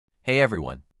Hey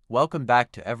everyone, welcome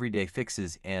back to Everyday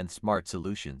Fixes and Smart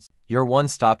Solutions, your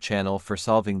one-stop channel for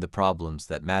solving the problems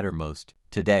that matter most.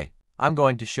 Today, I'm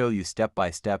going to show you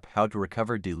step-by-step how to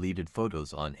recover deleted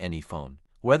photos on any phone,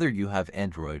 whether you have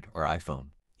Android or iPhone.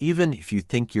 Even if you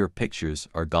think your pictures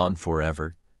are gone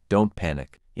forever, don't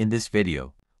panic. In this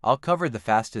video, I'll cover the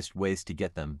fastest ways to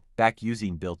get them back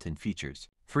using built-in features,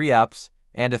 free apps,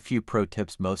 and a few pro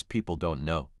tips most people don't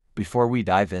know. Before we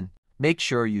dive in, make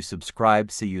sure you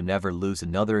subscribe so you never lose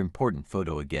another important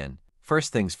photo again.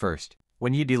 First things first,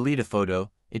 when you delete a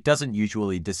photo, it doesn't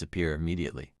usually disappear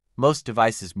immediately. Most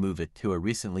devices move it to a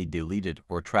recently deleted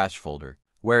or trash folder,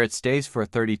 where it stays for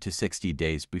 30 to 60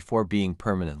 days before being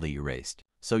permanently erased.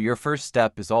 So your first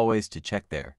step is always to check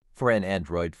there. For an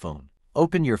Android phone,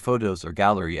 open your Photos or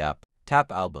Gallery app,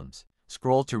 tap Albums,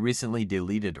 scroll to Recently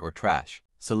Deleted or Trash,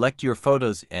 select your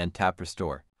photos and tap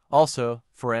Restore. Also,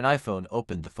 for an iPhone,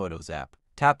 open the Photos app,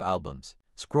 tap Albums,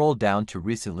 scroll down to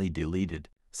Recently Deleted,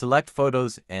 select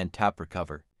Photos and tap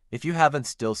Recover. If you haven't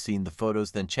still seen the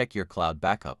photos, then check your cloud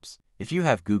backups. If you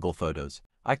have Google Photos,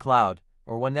 iCloud,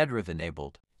 or OneDrive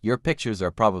enabled, your pictures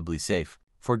are probably safe.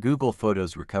 For Google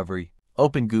Photos recovery,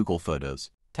 open Google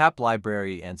Photos, tap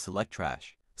Library and select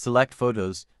Trash. Select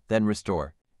Photos, then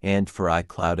Restore. And for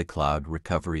iCloud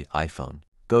recovery iPhone,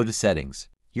 go to Settings,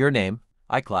 your name,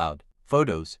 iCloud,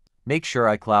 Photos. Make sure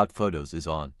iCloud Photos is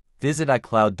on. Visit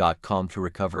iCloud.com to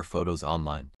recover photos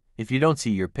online. If you don't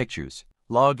see your pictures,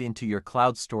 log into your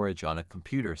cloud storage on a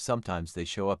computer. Sometimes they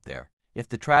show up there. If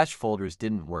the trash folders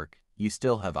didn't work, you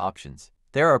still have options.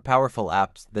 There are powerful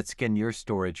apps that scan your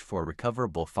storage for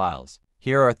recoverable files.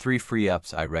 Here are 3 free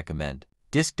apps I recommend.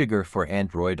 DiskDigger for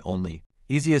Android only,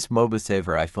 EaseUS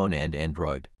MobiSaver iPhone and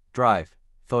Android, Drive,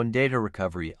 Phone Data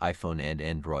Recovery iPhone and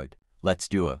Android. Let's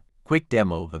do a quick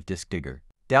demo of DiskDigger.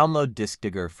 Download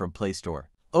DiskDigger from Play Store.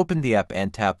 Open the app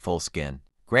and tap Full Scan.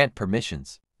 Grant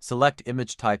permissions. Select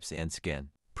image types and scan.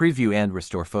 Preview and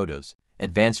restore photos.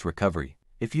 Advanced recovery.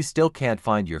 If you still can't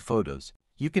find your photos,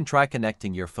 you can try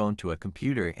connecting your phone to a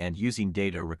computer and using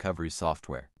data recovery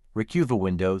software. Recuva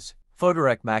Windows,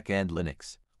 Photorec Mac and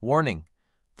Linux. Warning: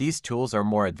 these tools are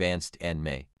more advanced and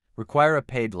may require a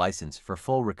paid license for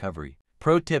full recovery.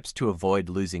 Pro tips to avoid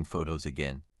losing photos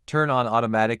again. Turn on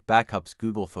automatic backups.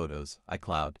 Google Photos,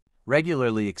 iCloud.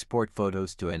 Regularly export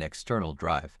photos to an external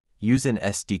drive. Use an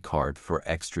SD card for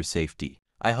extra safety.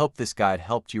 I hope this guide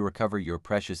helped you recover your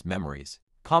precious memories.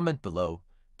 Comment below,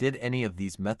 did any of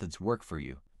these methods work for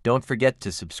you? Don't forget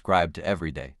to subscribe to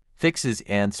Everyday Fixes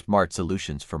and Smart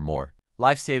Solutions for more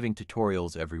life-saving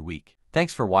tutorials every week.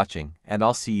 Thanks for watching, and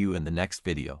I'll see you in the next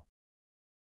video.